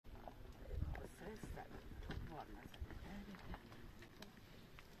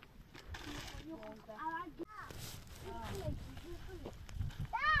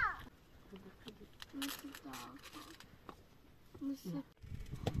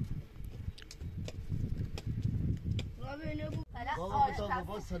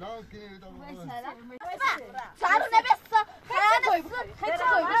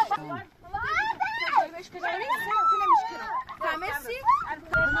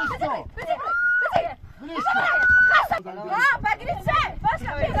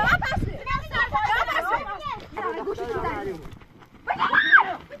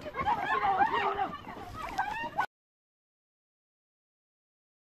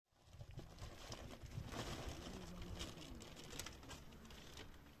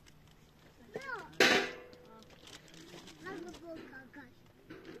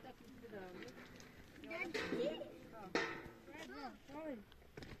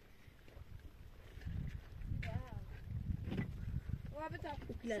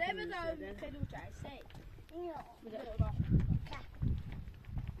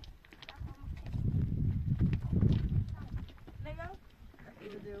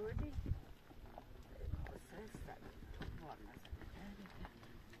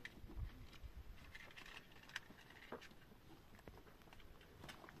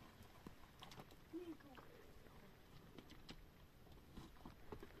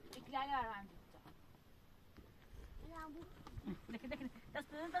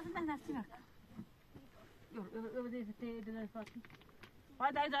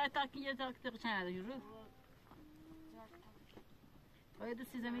باید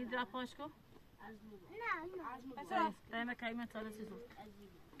سی زمینی درا پاش کو؟ نه نه کایمن سال سیزو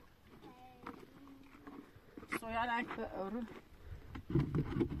سویا لایک اورو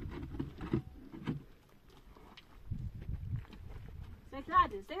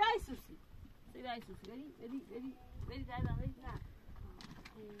سکراده سیای سوسی بری دادم بری نه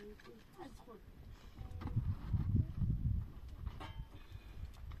از خود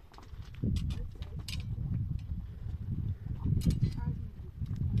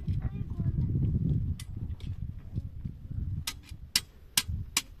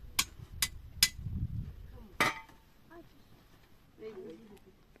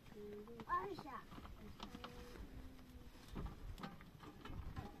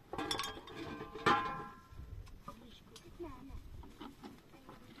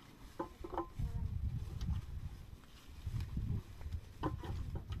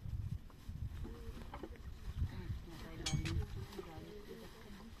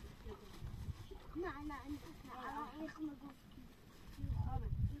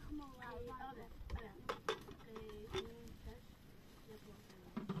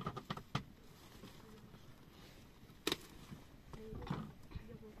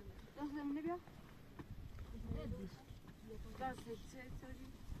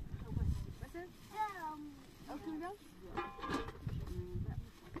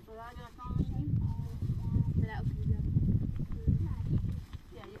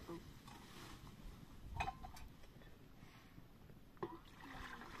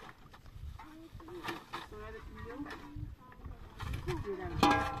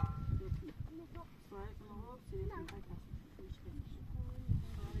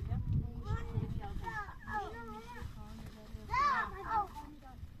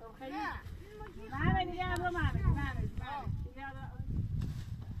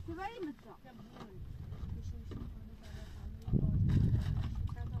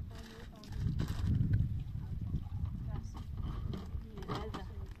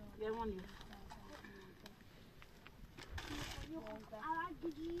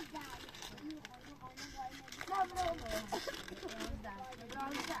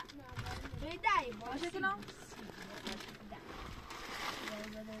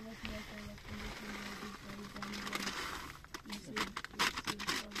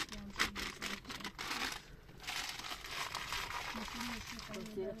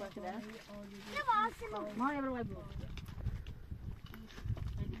ما يبرو يبرو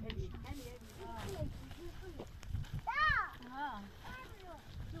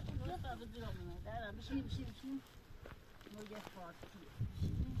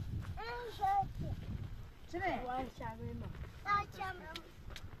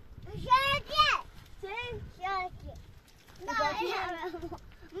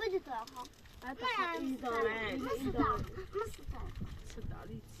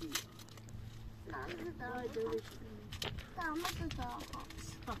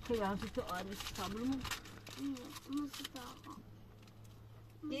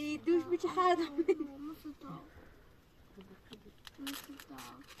دوش بچه خادم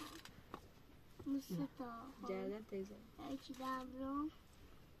جالب تیزه ایچی دارم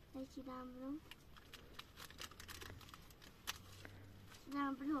Açıdan bunu.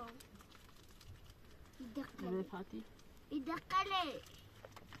 Açıdan bunu. Evet Fatih. İdakale.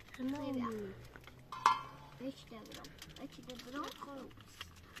 Açıda bunu. Açıda bunu.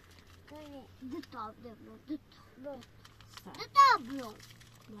 Dıta bunu. Dıta. Dıta bunu.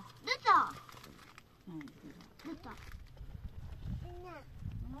 Dıta. Dıta.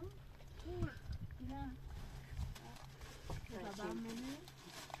 Babam beni.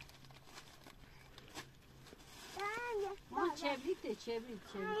 Ama çevrik de çevrik.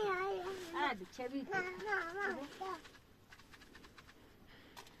 Hadi çevrik.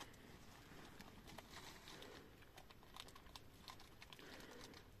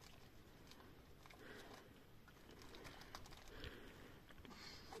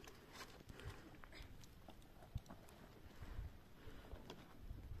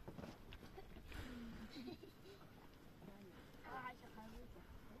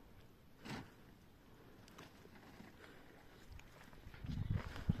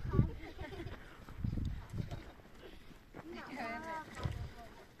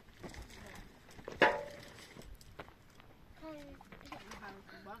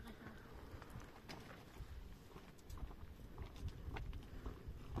 Nomadic.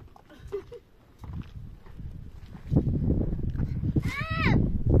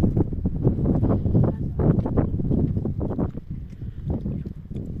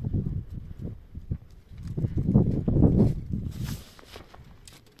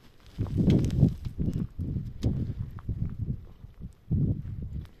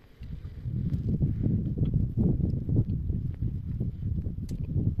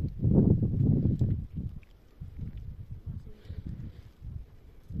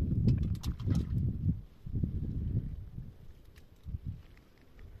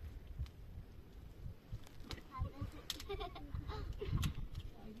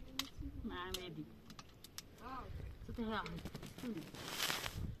 Så det her.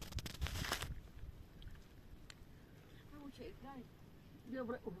 Đưa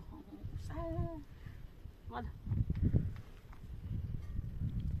vào đây. Vâng.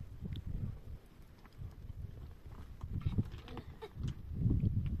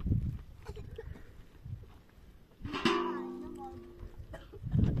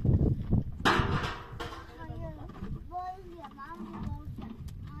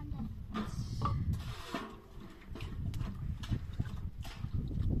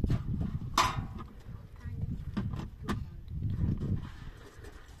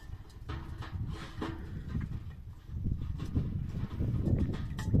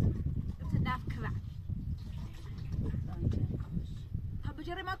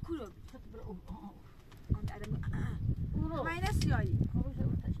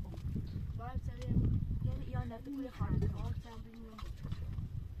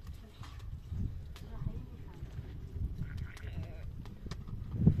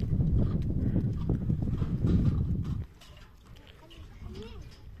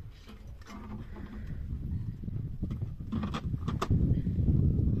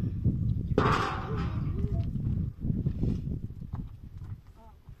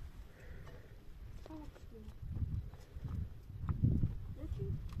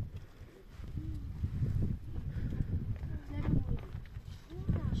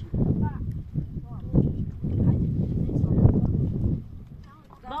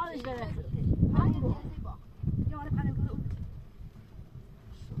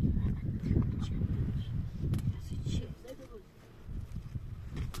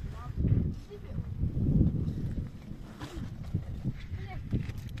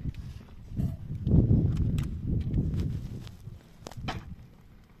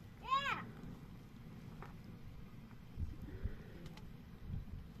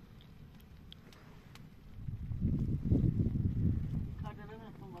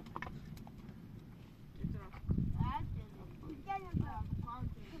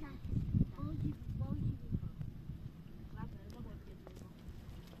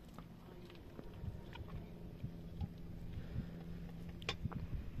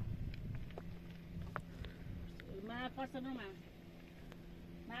 Força no mar.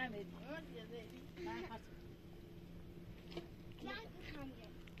 Mar mesmo. Mar força.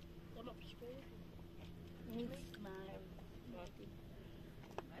 Toma piscola. Mar. Forte.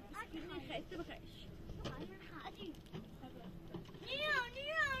 Aqui nem faz, tudo faz.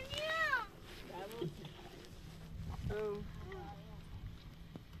 Oh.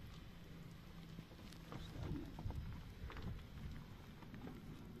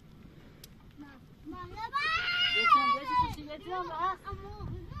 Geçen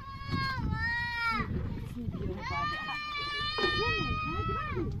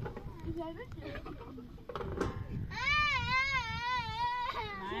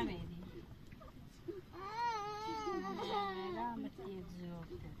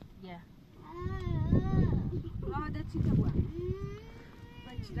Ja. Ja, det tycker jag var.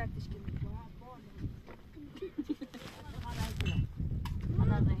 Ben çıkartış gibi.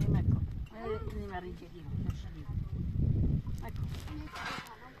 Ona da yemek koy. Ne var yiyecek? Ecco.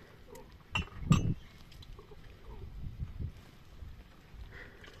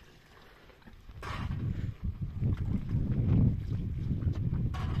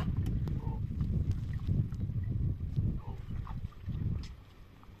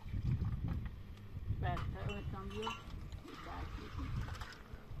 Aspetta, ora cambio.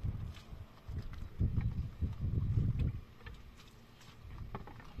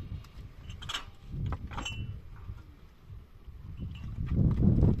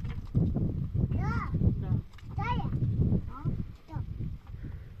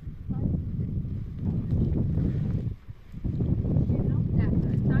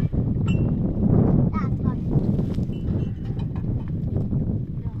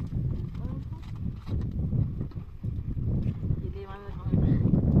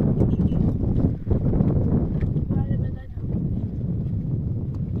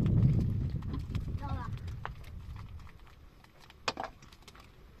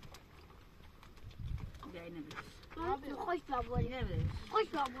 خوش لابوری.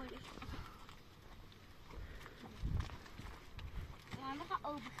 خوش لابوری. Ja, we gaan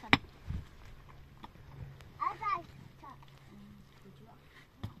open gaan. Altijd.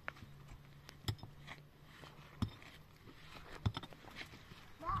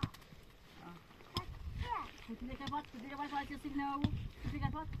 Moet je kapot? Moet je kapot? Laat je signaal. Moet je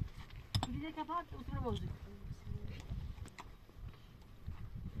kapot? Moet je kapot? Of verbozen?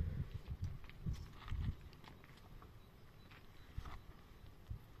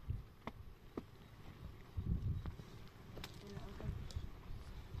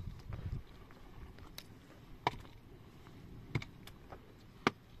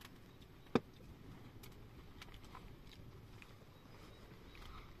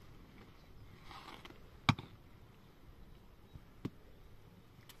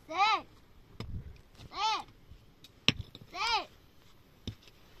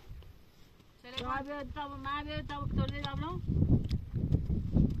 Maar weer dat ik door dit afloop.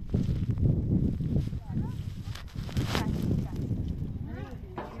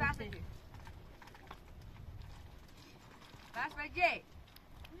 Waar is bij Jay?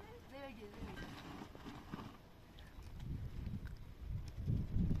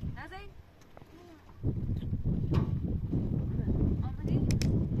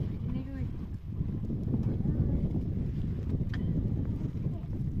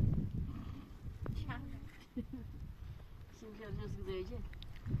 Daar is een.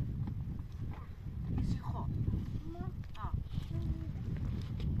 Is je god? Ah.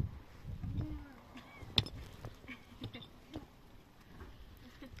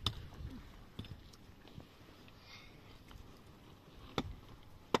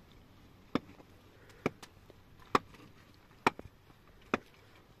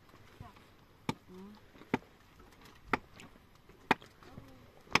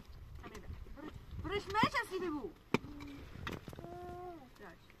 Brış meşe sibi bu.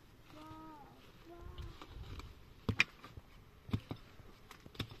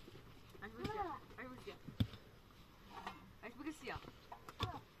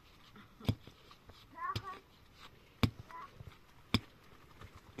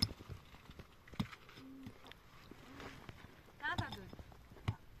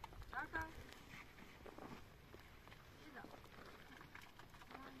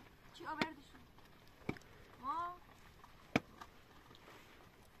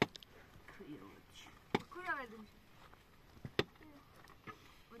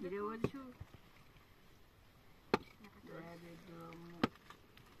 Ile oldu? Nerede doğum?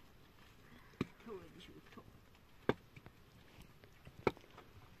 Tuğdu şu tuğ.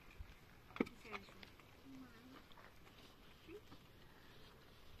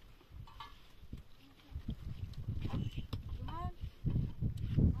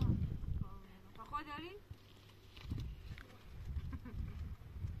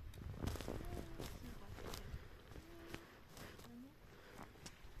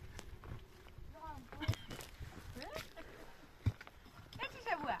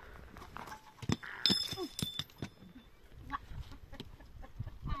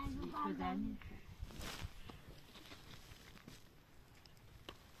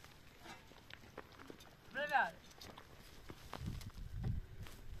 Prevails.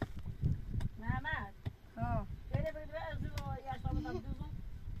 Nomad. Oh. Jij hebt het wel zo, ja, zal het dan doen?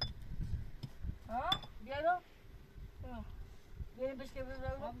 Oh. Jij dan? Ja. Jij hebt het wel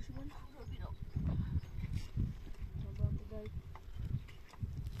zo?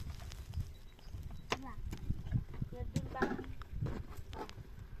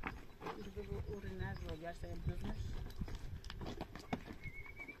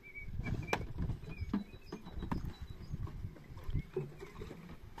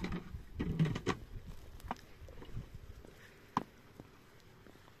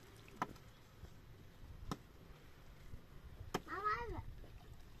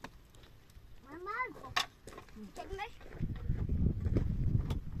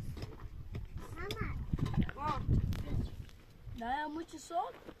 نه موچ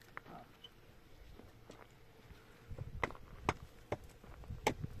صوت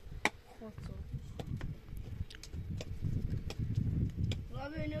خود صوتش را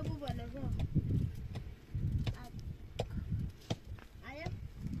بینه بو بالا را آیا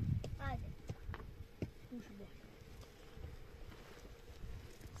خوش بیا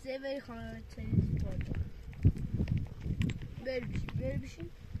سه خانه تنیز بالا بر بشین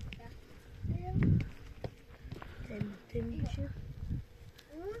تم بشین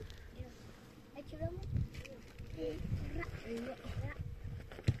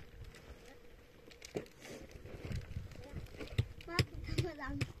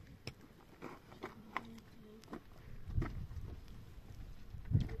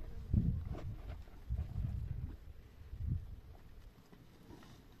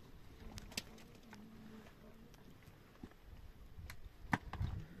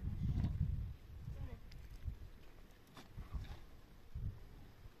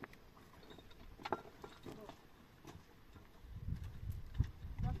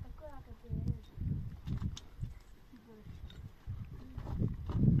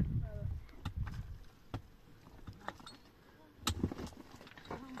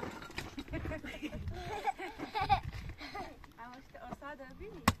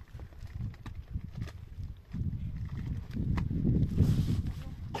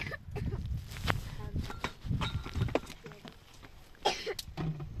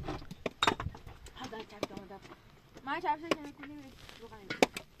ما چرفشه که نکنیم روغن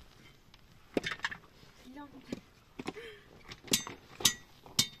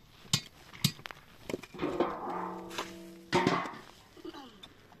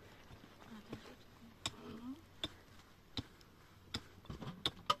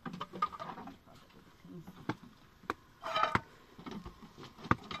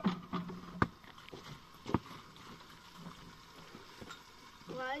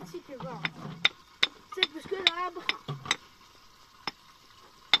وای چی که با سه بسکوت را بخواه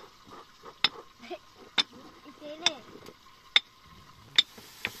ایتیله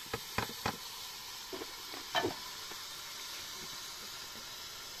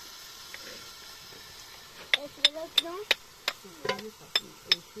ایتیله کنم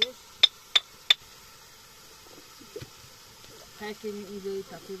Packing easy,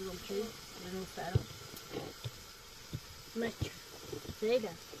 tapi belum sih, belum sekarang. Match, saya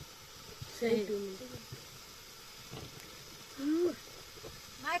dah. Saya tu.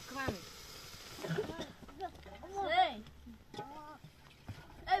 Mike kami. Say.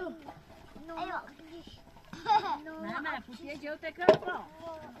 Ayo. Ayo. Nama putih jauh tak apa.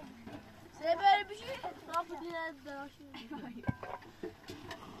 Say böyle bir şey. Daha putih daraşı.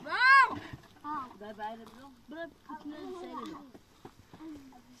 Wow. Dah bayar belum? Bırak putih seyredin.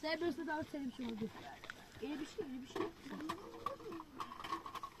 Say böyle daha seri bir şey oldu. İyi bir şey, iyi bir şey.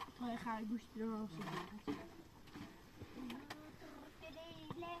 Toy خرگوش درو شد.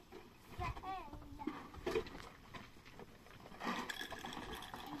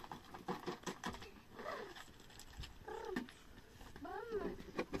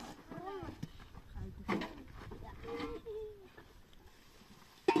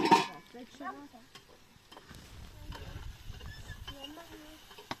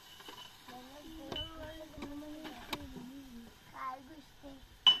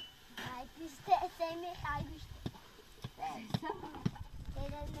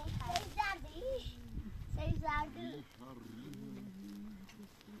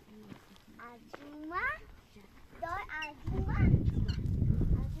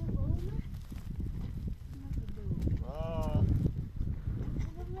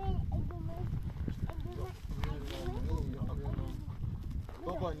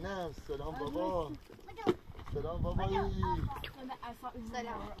 بابا نه سلام بابا سلام بابایی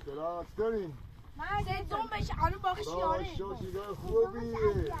سلام سلام چطورین؟ سه دوم بشه آنو باقی شیاره خدا شکر خوبی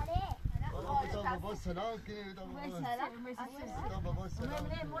حالا بابا سلام که بابا سلام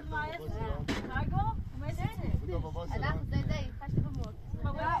بابا سلام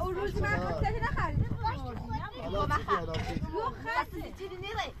اون روز من خسته نخریدم حالا چی حالا چی خسته چیزی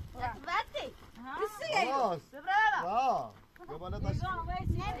نیره وقتی خلاص بابا نداشت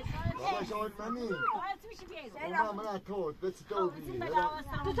بابا شاید منی بابا من اتود بس توبی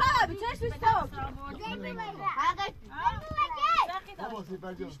تو تا بیتش تو بابا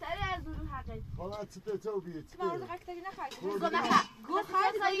سیفر جان بیشتری از اون حقیقت حالا چطور توبی من روز خسته نخریدم گفت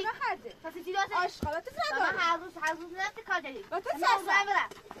خریدی نخریدی پس چی داشت آشغالات من هر روز نفت کار داریم با تو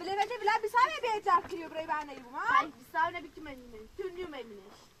بله بله بیسار بیای جرد کریو برای برنه ایبو ما بیسار نبی تو منیمه تو نیو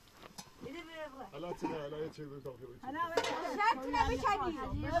منیمش الان چه بتاخی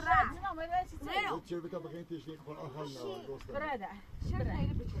چه بتا بخین تشنیق خون آخر نه دوست برادر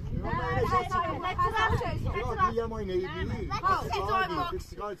یا ما نیدی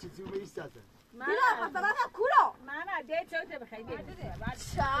سیگار چیزی میستازه دیلا مثلا کورا ماما ده چه بخیر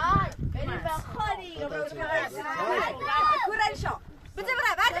شای بریم بخوری کورایشو بده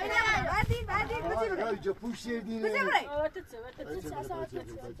برای بعدی بده جو پوش دیدی بده برای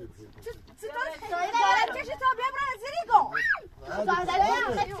چه تا بیا برای زریگو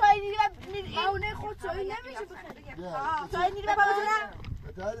اونه خود چای نمیشه بخیر چای نیری بابا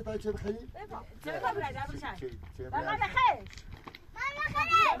تعالي طيب شو بخير؟ چه برای چه ماما بخیر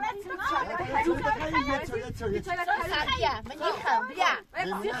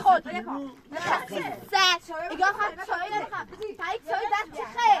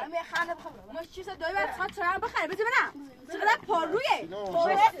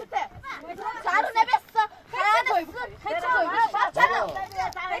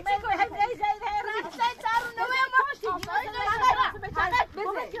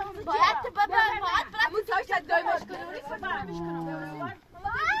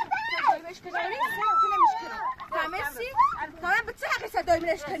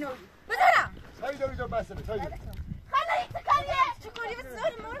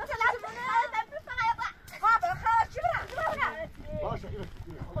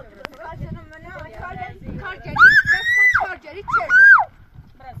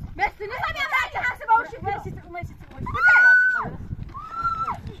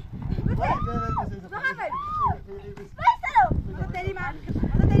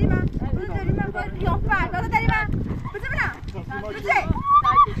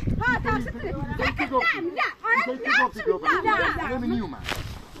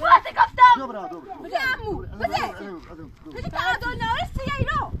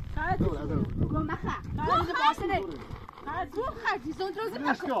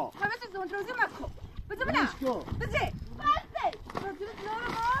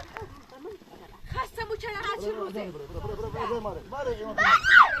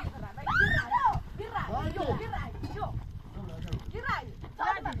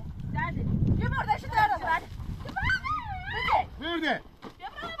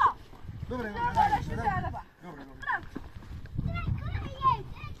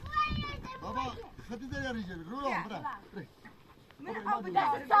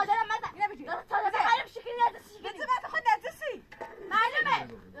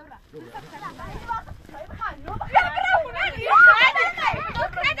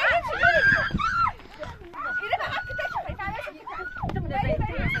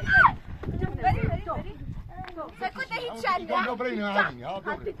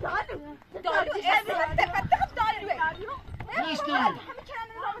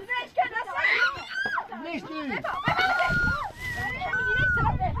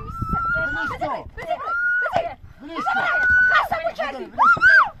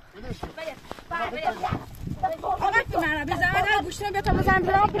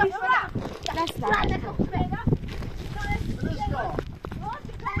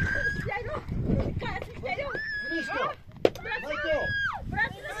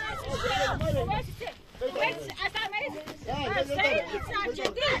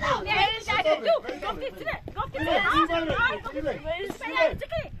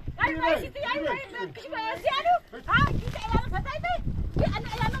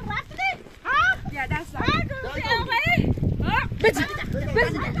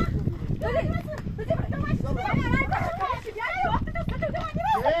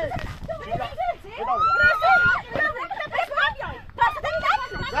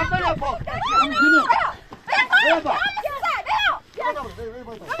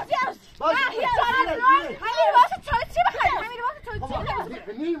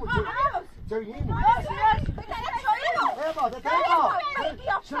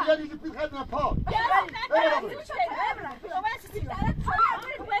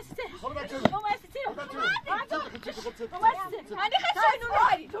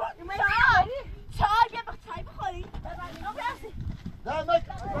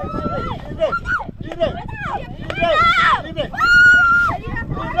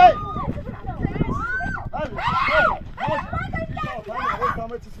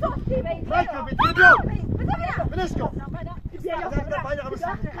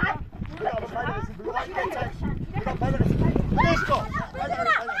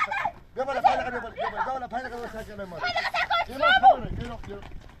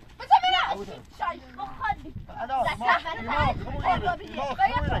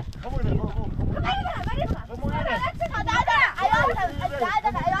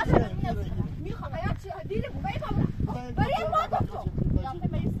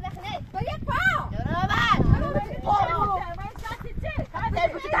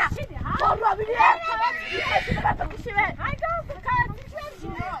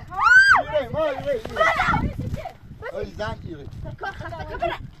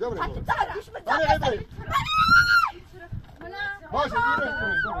باشه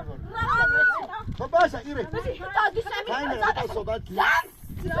خب باشه ایره صحبت کی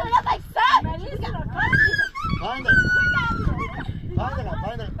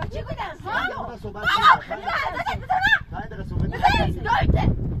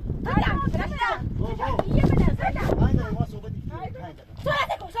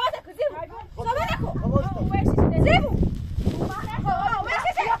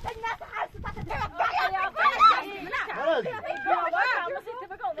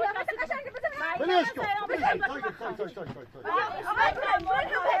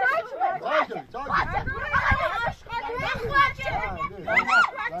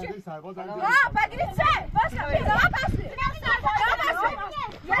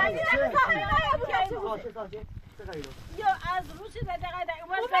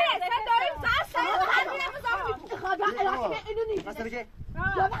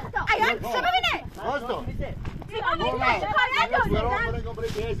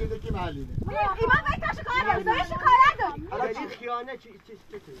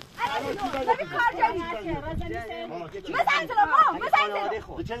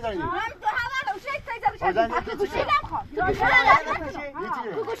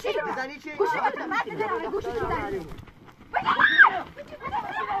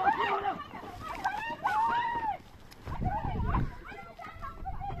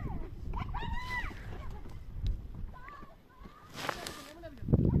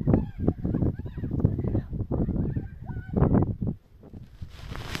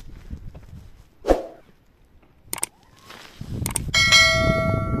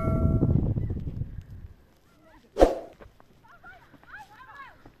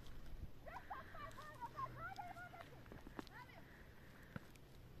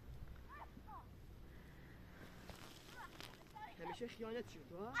چه خیانت شد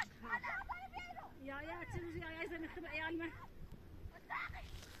تو؟ یا چه روزی یا زن خب عیال من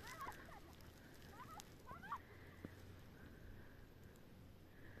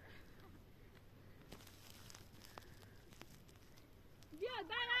بیا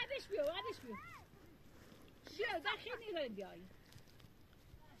بعدش بیا بیا خیلی رو بیایی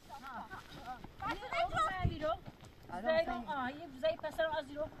یه زی پسر از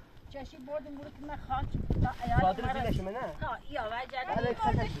رو چشی بردیم برو که من خاک بادر فیلش منه یا وجد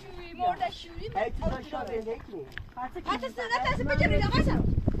مردشوری ای تو داشتم بندگی حتی صدت از بجرید آقا شد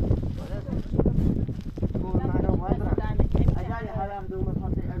منو مادرم اگر حرم دوم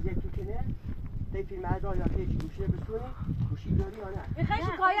خاطر از یکی کنه تی فیلم ازا یا تی گوشه بسونی گوشی داری یا نه میخوای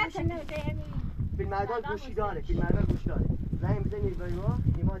شکایت کنی فیلم ازا گوشی داره زنگ بزنی بایو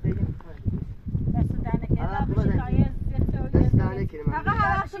نیما دیگه دست دانه که آقا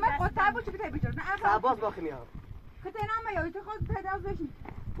هر وقت من قطعه بود چی بتای بیجور نه آقا عباس باخی میام خطه نام یا تو خود پیدا بشین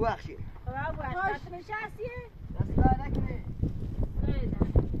بخشی دست نشستیه دست داره نکنه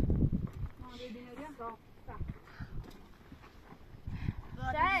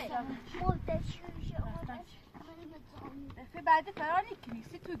في بعد فراني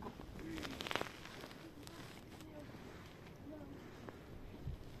كنيسة توجو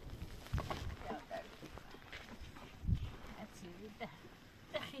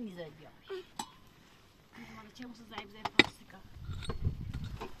دخيني زي اليوم ما تشوفوا زي بلاستيكا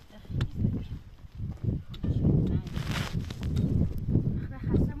احنا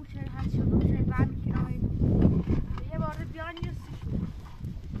خاصة مش هاد شغل زي بعمل كده هي بارد بيان يسشو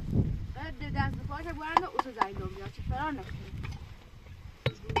قد دست پاش بوانه اوسو زای دنیا چه فران نکنه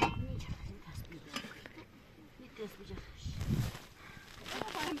دست بجخش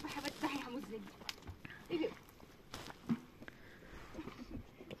انا بحب اتبعي حمود زي ايه لا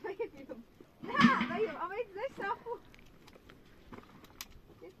طيب اميت زي شافو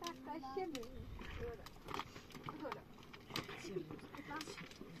تستشمي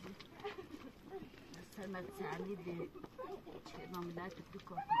سلمى تساعدني دي ماما لا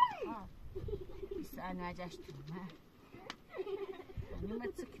تبكوا بس انا عجزت ما انا ما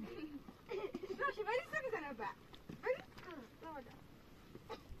تسكني ماشي بس سكت انا بقى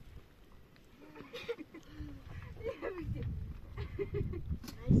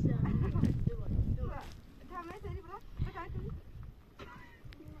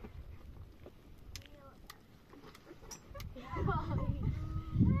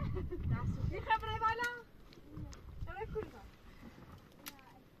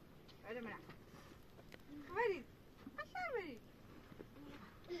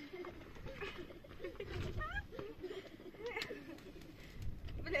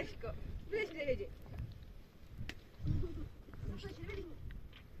بلاش لهجة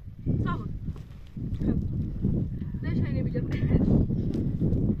صابر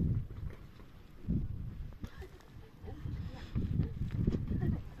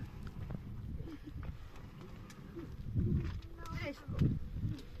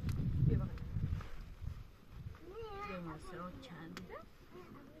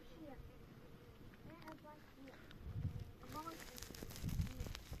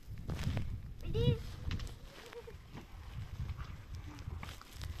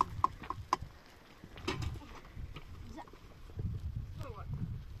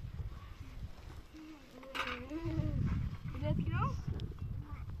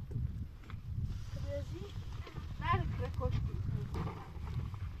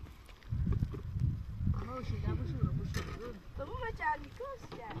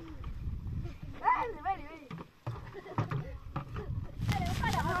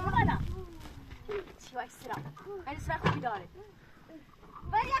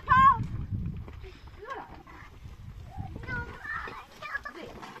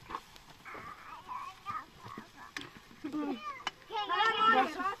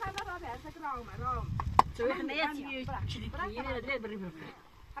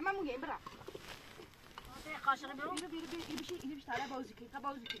همه مون برا قاشق برو اینو بیشتر بازی کنی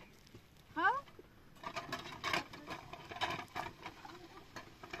ها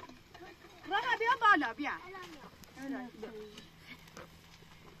راها بیا بالا بیا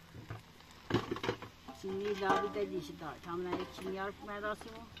چینی لابی دلیش دار تامنا یک چینی ها رو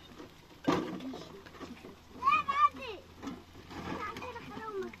مداسیمو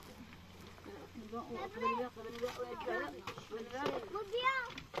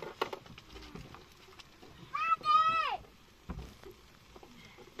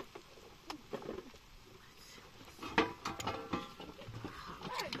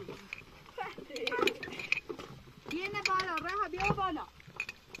Viene بالا راها بیا بالا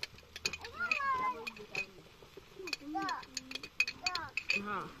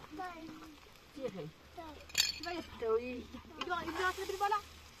ها چیه توی اینجا بری بالا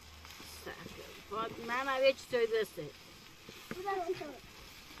من اوه چی توی دسته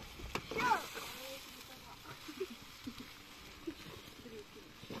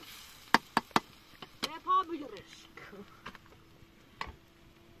به پا بگیرش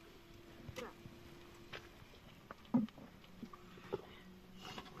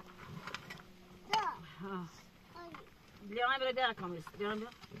لیوان برای بیار کامیست لیوان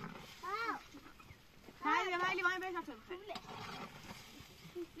بیار های لیوان بیار کتر بخیر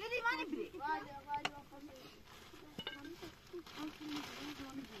یه لیوان بری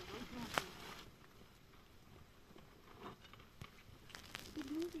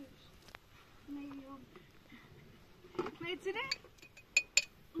میتونه؟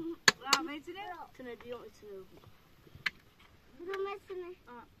 میتونه؟ تونه دیو میتونه برو میتونه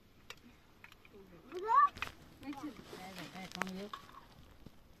برو میتونه کامیست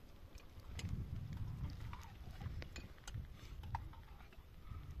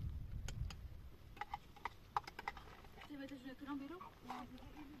کنم بیرو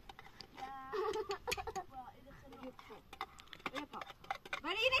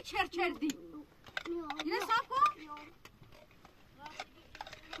ولی اینه چرچردی اینه صاف کن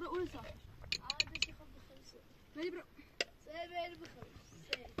برو اون صاف ولی برو سه بخور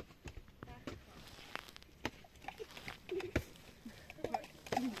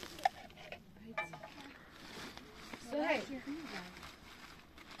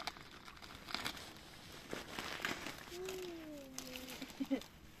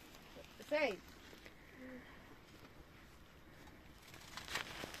Say.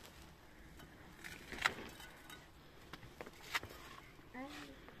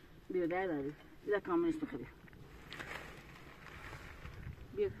 بیا در داری بیا کاملیش بخوری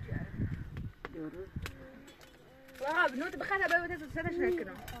بیا داره واقعا نوت بخاطر بابت سرش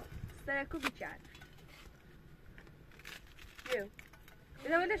نکنم سرکو بیچار بیا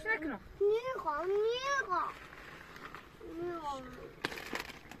بیا ولش نکنم نمیخوام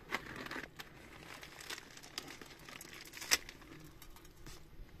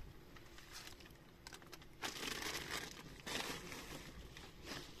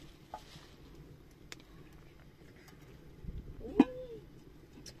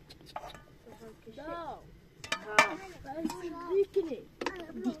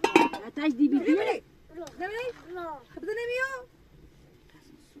آتش دی بیدی نمیری خبزه نمیو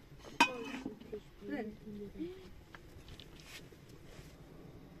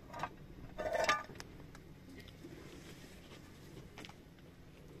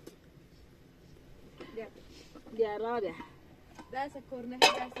بیا رابع دست کرنه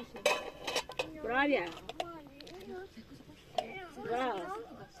دستش رابع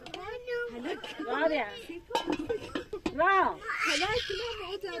رابع را حالا که من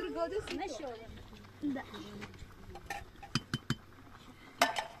موت ارگاده نشو نخرم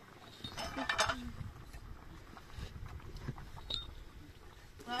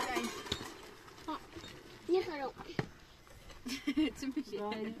چی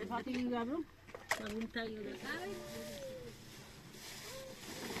میشه؟ فاطمه میگم صابون تایید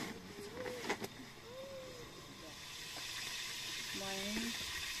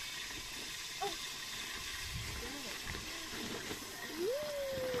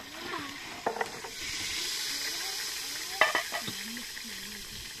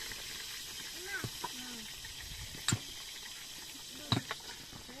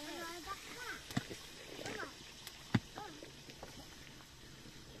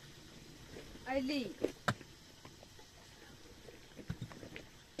علی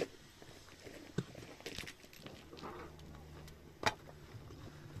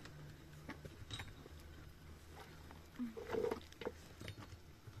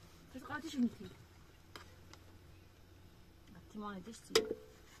بس قاعدتش انتي انتي ما ندشتي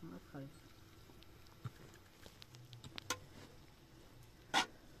ما تخاف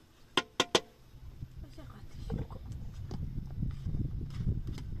بس قاعدتش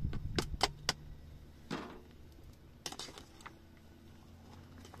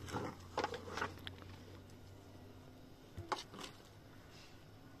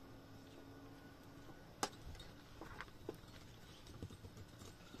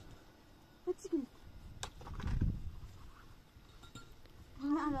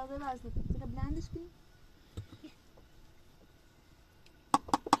علاقه وزنه چرا بلندش کنی؟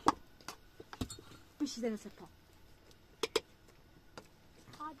 بشیده مثل پا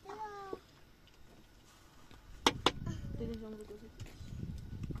تلویزیون رو گذاشت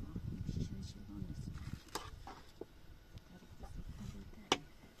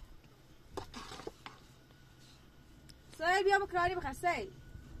سایل بیا بکراری بخواه سایل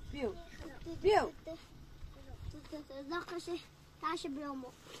بیو داخشه تاشه بیامو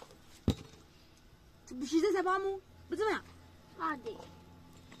بشیده زبامو بزنم هادی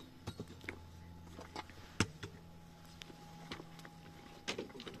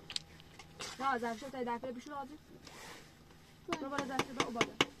نه زرشه تا دفعه بشو راضی برو بالا دسته برو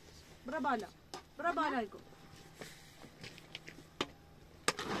بالا برو بالا ایگو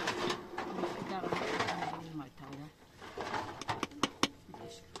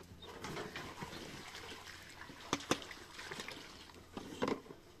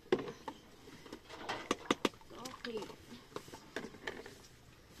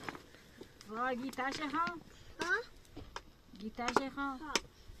گیتار شخم؟ ها؟ گیتار شخم؟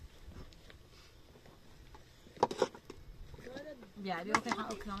 بیا بیا که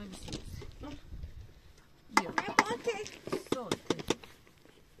اکرامی بسیار بیا صوت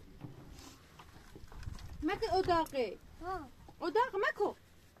مکه اداقه اداقه مکو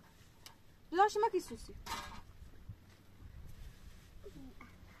دلاش مکی سوسی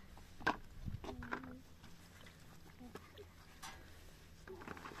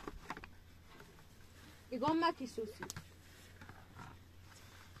ایگام مکی سوسی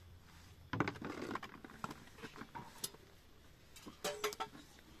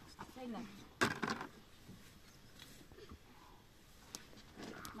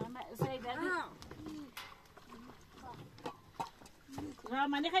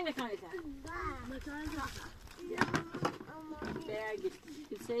رامانی خیلی بکنید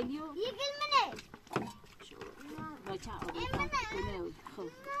سیلیو یکل منه بچه آبی کنه خب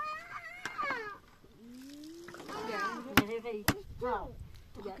نغیقی ها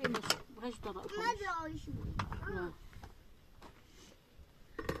بغش طبق خمش ندعایش بود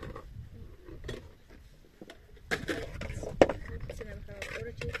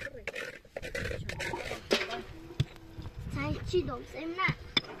چی دوم سیم نه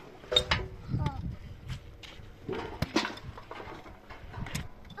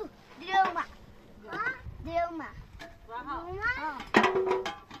دیوما دیوما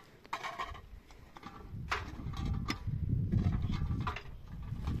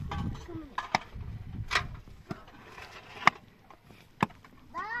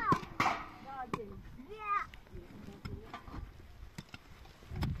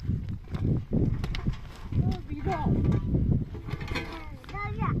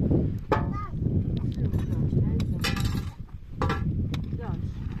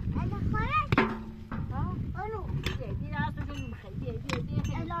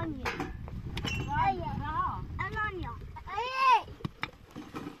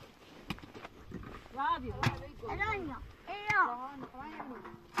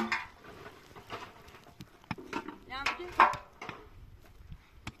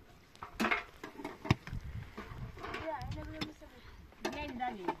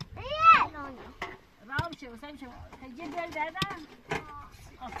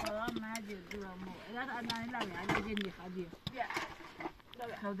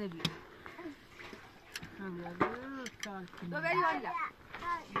تو بری والا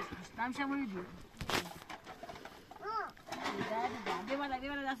نمیشه مویدی بیا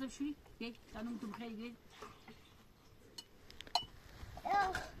بالا دستم شوی بیا خانم تو بخیر بیا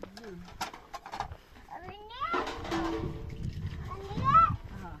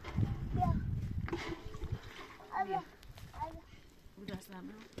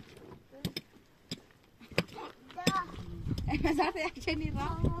مزارت یک چنی را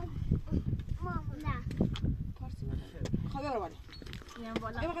خب برو بالا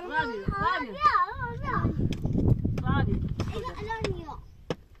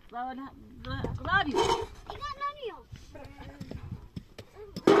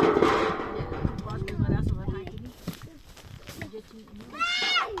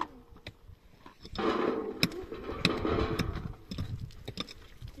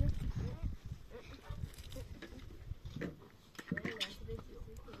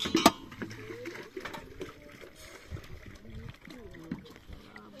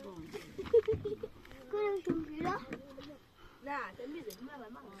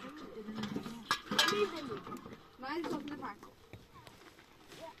من صبح نفرد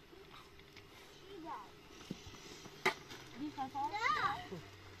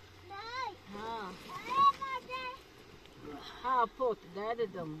ها پوت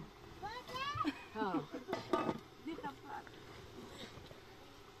دادم ها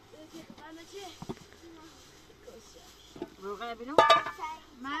روغن بینو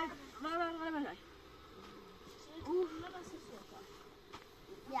من داشت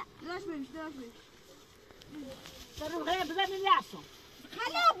بمیش روغن بزن میلیاسم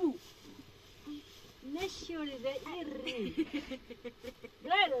خلابو نشوریده ایری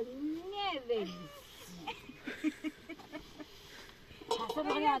برو نویلی حسن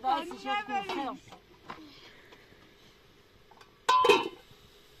روغن یادایی شد کنم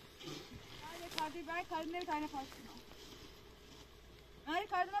خیلی کاردی برای کاردی نمیتونه پاس کنم آره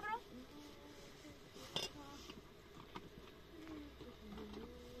کاردی نبرو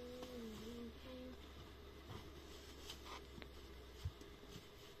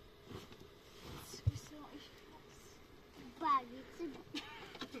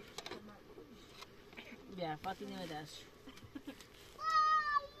بیا فاطی نمیدرش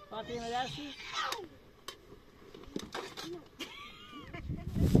فاطی نمیدرشی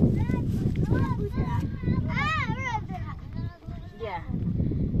بیا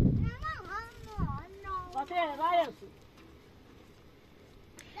فاطی نمیدرشی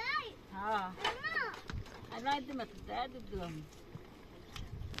ها انا دمت دادم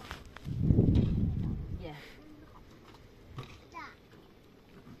بیا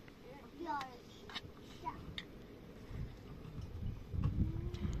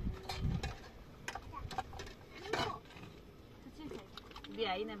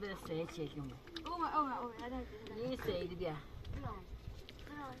بیا اینه به سه چکیم اوه این سه بیا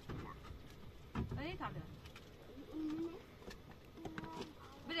آره کارده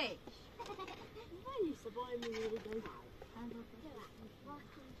بره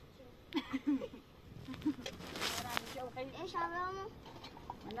ايش عملوا؟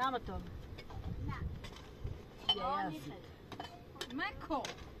 نامتون بیا یاسی مکو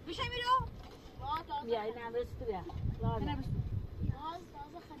میشه میرو بیا این هم بست بیا لازم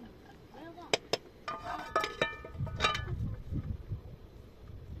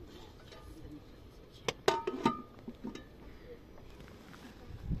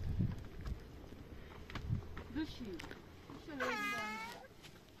دوشی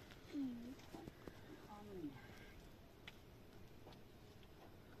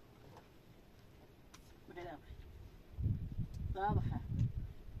طابخة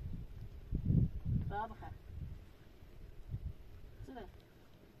طابخة صدق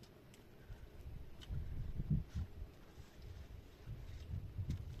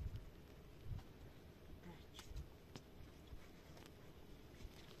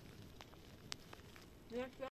یک